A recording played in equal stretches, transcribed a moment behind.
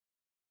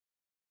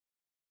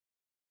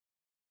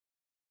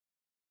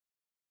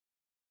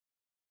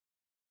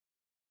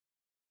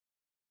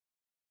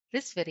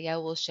This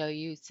video will show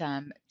you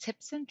some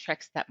tips and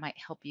tricks that might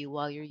help you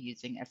while you're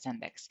using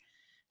Ascendix.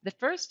 The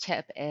first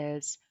tip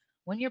is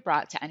when you're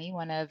brought to any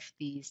one of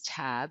these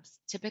tabs,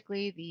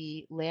 typically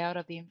the layout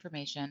of the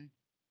information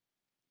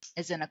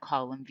is in a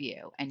column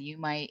view, and you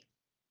might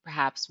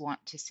perhaps want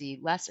to see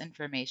less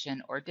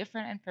information or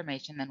different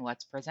information than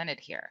what's presented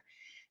here.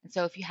 And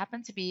so if you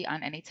happen to be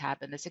on any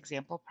tab in this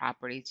example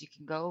properties, you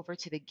can go over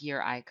to the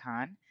gear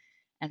icon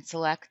and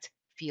select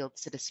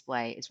fields to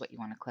display is what you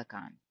want to click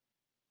on.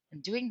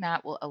 And doing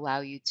that will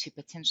allow you to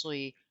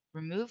potentially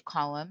remove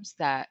columns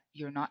that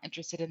you're not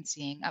interested in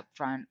seeing up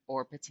front,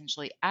 or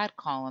potentially add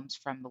columns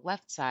from the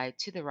left side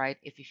to the right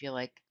if you feel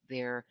like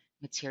they're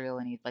material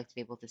and you'd like to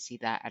be able to see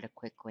that at a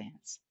quick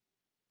glance.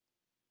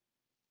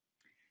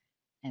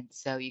 And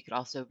so you could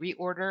also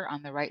reorder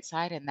on the right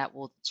side, and that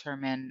will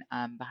determine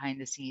behind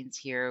the scenes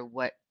here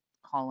what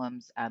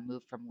columns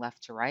move from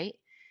left to right.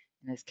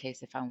 In this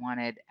case, if I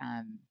wanted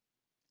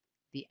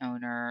the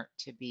owner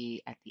to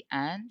be at the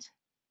end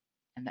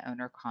and the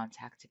owner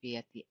contact to be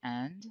at the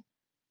end,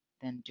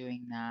 then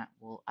doing that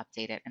will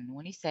update it. And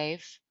when you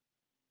save,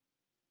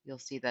 you'll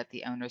see that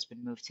the owner's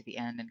been moved to the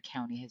end and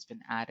county has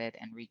been added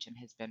and region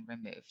has been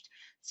removed.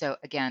 So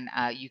again,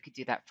 you could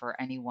do that for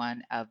any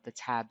one of the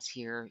tabs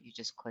here. You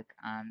just click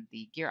on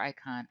the gear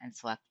icon and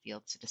select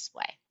field to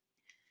display.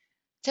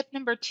 Tip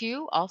number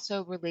 2,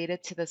 also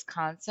related to this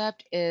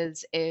concept,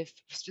 is if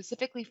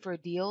specifically for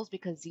deals,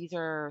 because these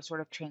are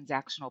sort of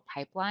transactional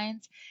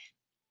pipelines,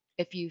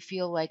 if you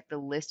feel like the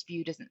list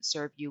view doesn't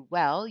serve you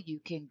well, you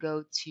can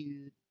go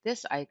to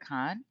this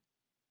icon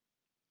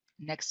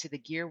next to the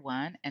gear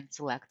one and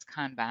select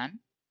Kanban.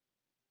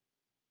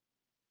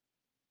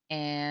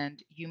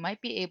 And you might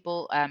be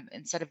able,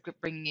 instead of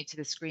bringing you to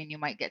the screen, you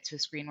might get to a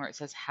screen where it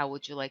says, how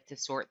would you like to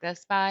sort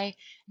this by? And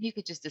you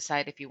could just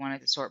decide if you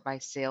wanted to sort by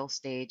sales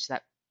stage.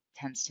 That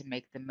tends to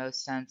make the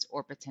most sense,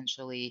 or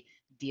potentially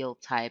deal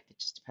type. It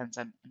just depends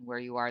on where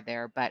you are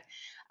there. But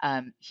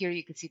here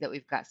you can see that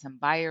we've got some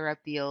buyer up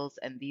deals,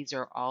 and these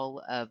are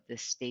all of the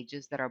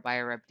stages that our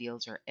buyer up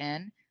deals are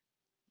in.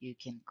 You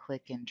can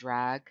click and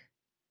drag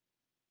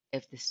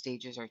if the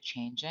stages are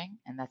changing,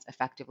 and that's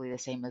effectively the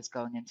same as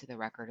going into the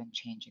record and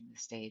changing the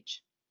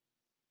stage.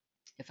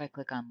 If I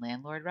click on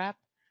landlord rep,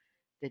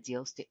 the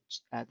deal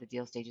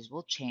stages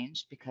will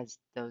change because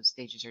those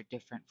stages are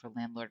different for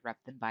landlord rep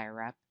than buyer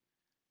rep,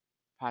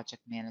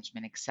 project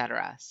management,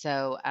 etc.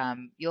 So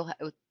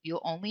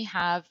you'll only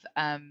have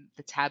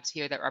the tabs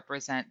here that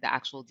represent the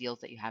actual deals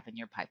that you have in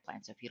your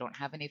pipeline. So if you don't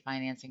have any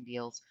financing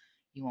deals,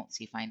 you won't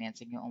see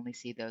financing. You'll only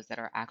see those that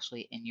are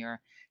actually in your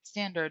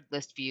standard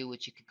list view,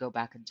 which you could go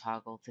back and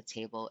toggle to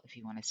table if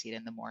you want to see it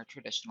in the more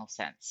traditional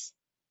sense.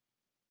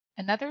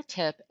 Another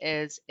tip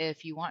is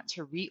if you want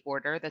to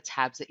reorder the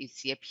tabs that you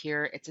see up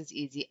here, it's as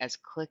easy as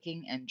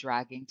clicking and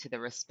dragging to the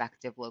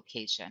respective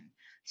location.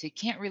 So you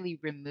can't really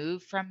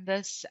remove from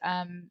this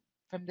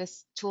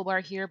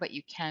toolbar here, but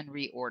you can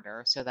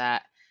reorder, so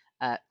that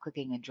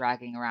clicking and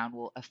dragging around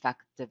will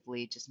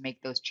effectively just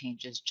make those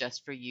changes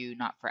just for you,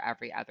 not for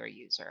every other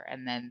user.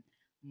 And then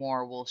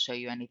more will show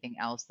you anything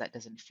else that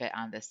doesn't fit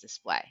on this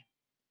display.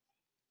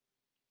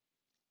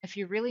 If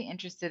you're really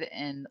interested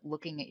in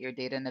looking at your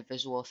data in a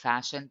visual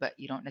fashion, but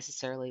you don't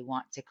necessarily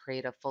want to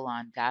create a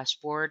full-on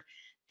dashboard,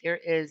 there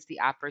is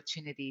the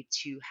opportunity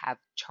to have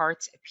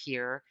charts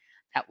appear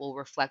that will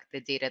reflect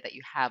the data that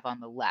you have on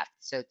the left.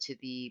 So to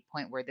the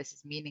point where this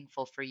is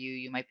meaningful for you,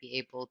 you might be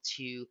able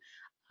to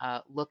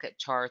look at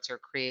charts or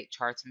create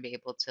charts and be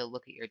able to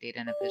look at your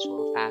data in a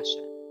visual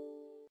fashion.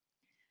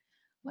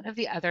 One of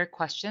the other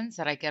questions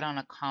that I get on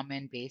a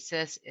common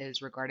basis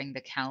is regarding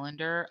the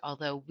calendar.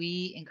 Although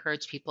we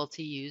encourage people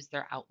to use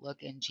their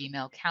Outlook and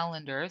Gmail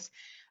calendars,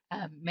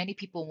 many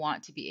people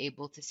want to be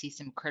able to see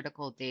some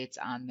critical dates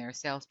on their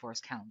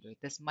Salesforce calendar.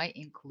 This might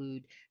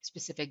include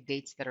specific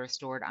dates that are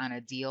stored on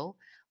a deal,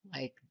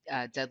 like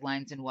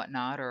deadlines and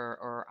whatnot,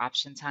 or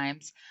option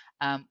times,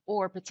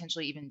 or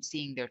potentially even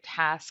seeing their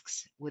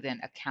tasks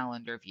within a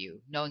calendar view,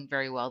 knowing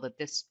very well that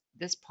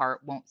this part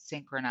won't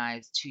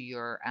synchronize to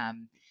your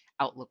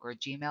Outlook or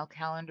Gmail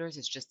calendars.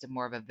 It's just a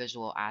more of a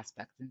visual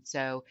aspect. And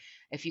so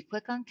if you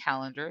click on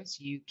calendars,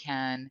 you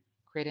can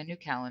create a new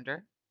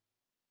calendar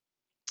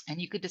and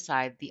you could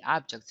decide the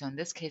object. So in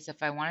this case,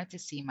 if I wanted to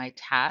see my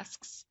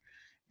tasks,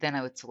 then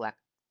I would select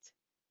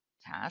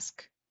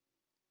task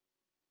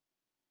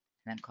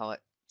and then call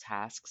it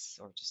tasks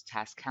or just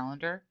task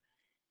calendar.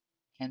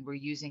 And we're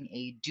using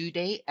a due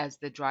date as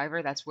the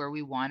driver. That's where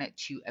we want it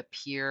to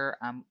appear.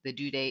 The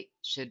due date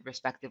should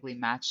respectively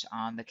match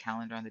on the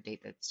calendar on the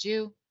date that's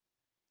due,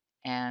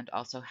 and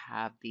also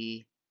have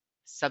the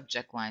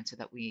subject line so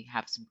that we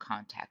have some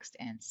context,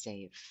 and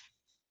save.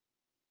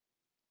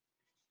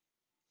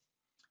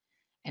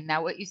 And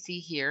now what you see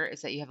here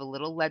is that you have a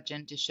little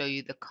legend to show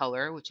you the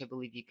color, which I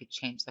believe you could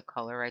change the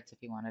color, right? So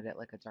if you wanted it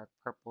like a dark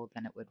purple,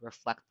 then it would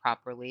reflect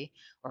properly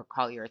or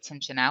call your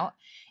attention out.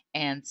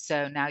 And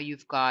so now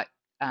you've got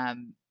a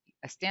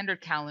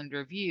standard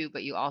calendar view,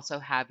 but you also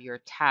have your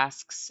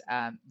tasks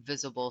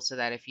visible so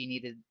that if you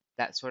needed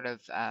that sort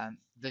of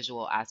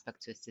visual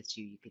aspect to assist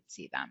you, you could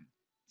see them.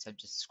 So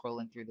just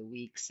scrolling through the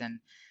weeks, and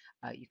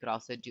you could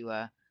also do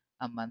a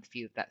month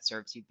view if that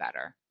serves you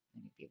better,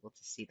 and you'll be able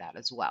to see that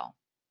as well.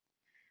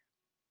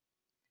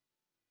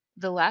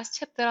 The last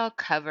tip that I'll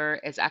cover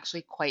is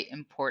actually quite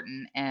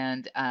important,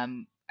 and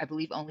I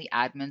believe only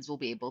admins will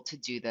be able to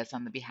do this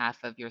on the behalf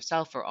of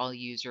yourself or all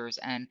users.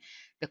 And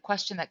the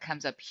question that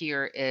comes up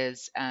here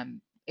is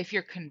if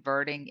you're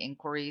converting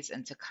inquiries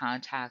into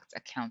contacts,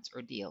 accounts,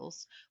 or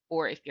deals,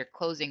 or if you're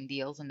closing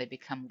deals and they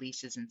become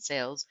leases and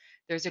sales,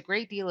 there's a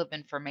great deal of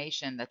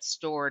information that's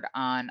stored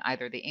on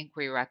either the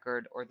inquiry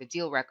record or the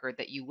deal record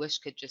that you wish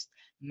could just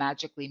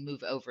magically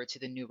move over to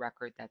the new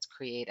record that's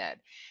created.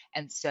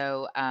 And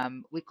so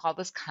we call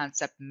this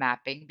concept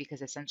mapping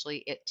because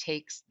essentially it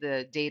takes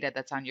the data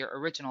that's on your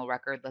original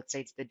record, let's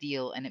say it's the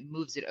deal, and it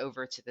moves it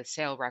over to the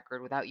sale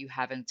record without you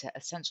having to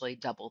essentially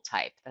double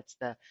type. That's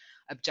the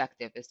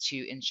objective, is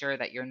to ensure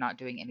that you're not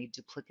doing any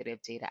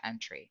duplicative data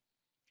entry.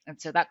 And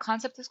so that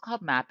concept is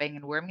called mapping.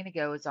 And where I'm going to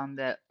go is on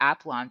the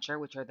app launcher,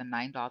 which are the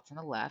 9 dots on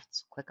the left.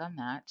 So click on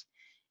that.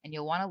 And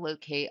you'll want to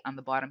locate on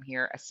the bottom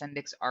here,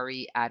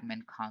 AscendixRE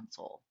Admin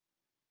Console.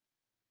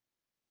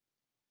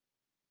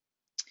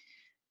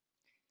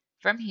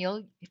 From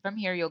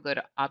here, you'll go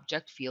to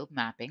Object Field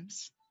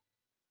Mappings.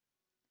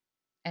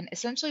 And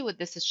essentially what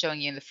this is showing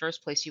you in the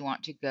first place you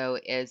want to go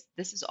is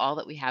this is all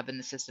that we have in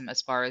the system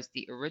as far as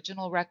the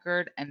original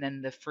record and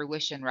then the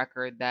fruition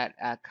record that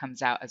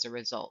comes out as a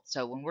result.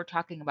 So when we're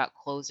talking about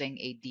closing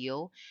a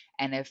deal,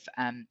 and if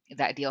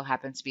that deal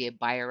happens to be a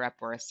buyer rep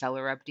or a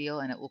seller rep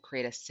deal and it will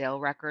create a sale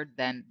record,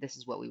 then this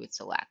is what we would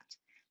select.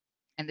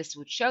 And this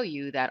would show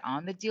you that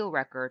on the deal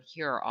record,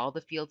 here are all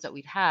the fields that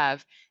we'd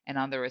have, and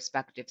on the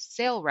respective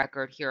sale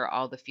record, here are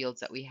all the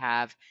fields that we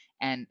have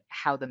and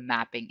how the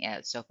mapping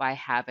is. So if I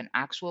have an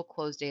actual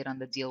close date on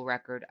the deal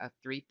record of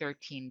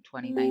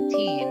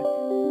 3/13/2019,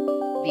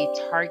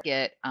 the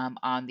target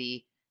on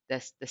the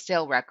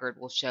sale record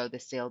will show the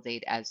sale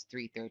date as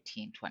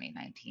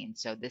 3/13/2019.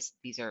 So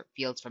these are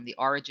fields from the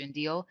origin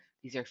deal.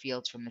 These are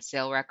fields from the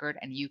sale record,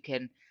 and you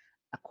can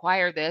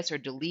acquire this or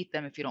delete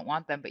them if you don't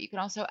want them, but you can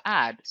also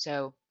add.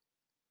 So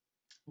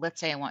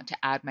let's say I want to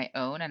add my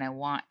own and I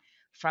want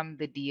from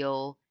the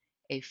deal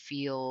a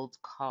field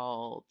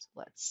called,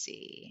 let's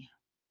see,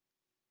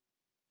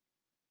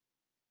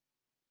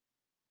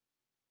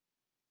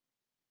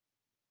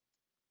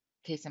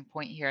 case in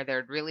point here, there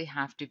would really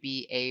have to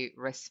be a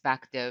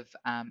respective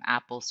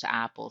apples to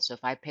apples. So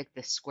if I pick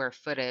the square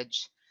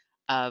footage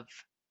of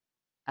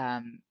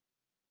um,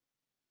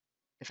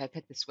 if I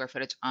pick the square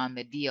footage on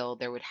the deal,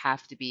 there would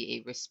have to be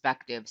a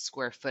respective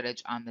square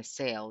footage on the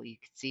sale. You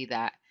can see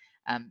that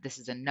this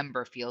is a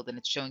number field and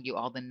it's showing you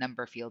all the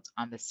number fields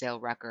on the sale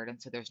record.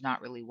 And so there's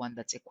not really one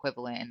that's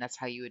equivalent, and that's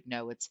how you would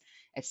know it's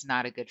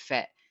not a good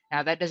fit.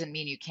 Now that doesn't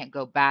mean you can't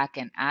go back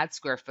and add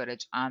square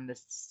footage on the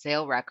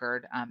sale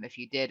record. If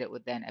you did, it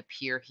would then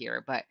appear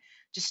here. But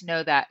just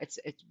know that it's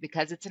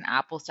because it's an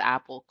apples to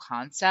apple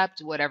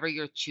concept, whatever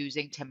you're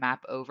choosing to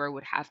map over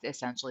would have to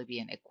essentially be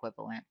an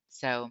equivalent.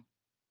 So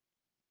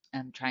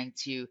I'm trying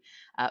to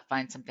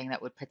find something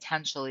that would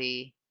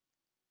potentially,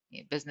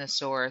 business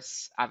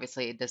source,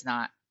 obviously it does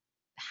not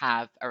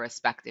have a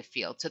respective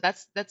field. So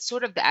that's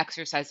sort of the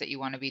exercise that you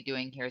want to be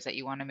doing here, is that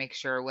you want to make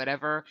sure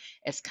whatever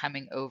is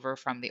coming over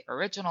from the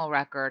original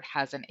record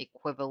has an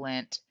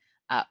equivalent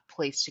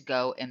place to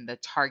go in the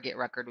target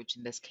record, which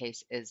in this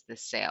case is the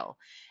sale.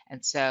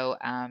 And so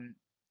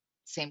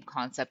same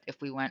concept,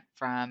 if we went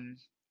from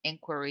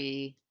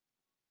inquiry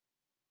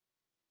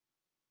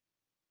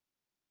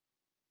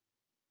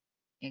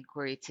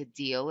to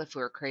deal, if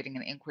we were creating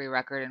an inquiry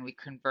record and we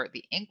convert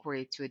the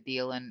inquiry to a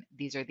deal, and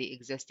these are the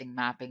existing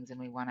mappings and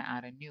we want to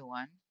add a new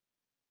one.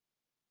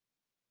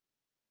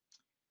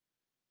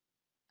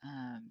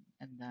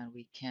 And then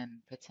we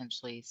can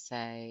potentially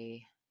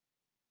say,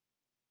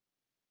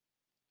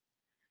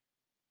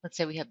 let's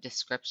say we have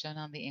description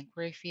on the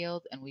inquiry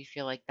field and we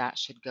feel like that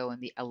should go in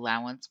the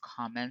allowance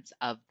comments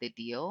of the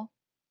deal,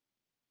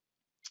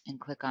 and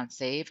click on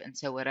save. And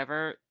so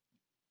whatever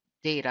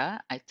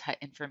data,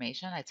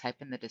 information, I type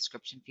in the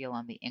description field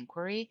on the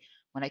inquiry.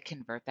 When I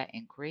convert that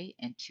inquiry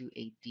into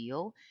a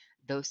deal,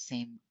 those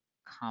same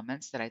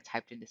comments that I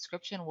typed in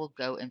description will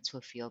go into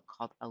a field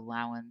called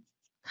allowance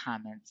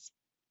comments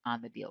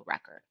on the deal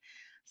record.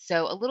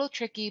 So a little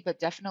tricky, but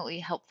definitely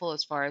helpful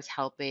as far as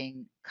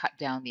helping cut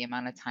down the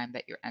amount of time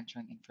that you're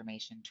entering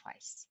information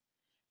twice.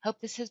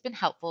 Hope this has been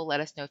helpful. Let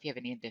us know if you have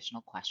any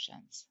additional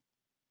questions.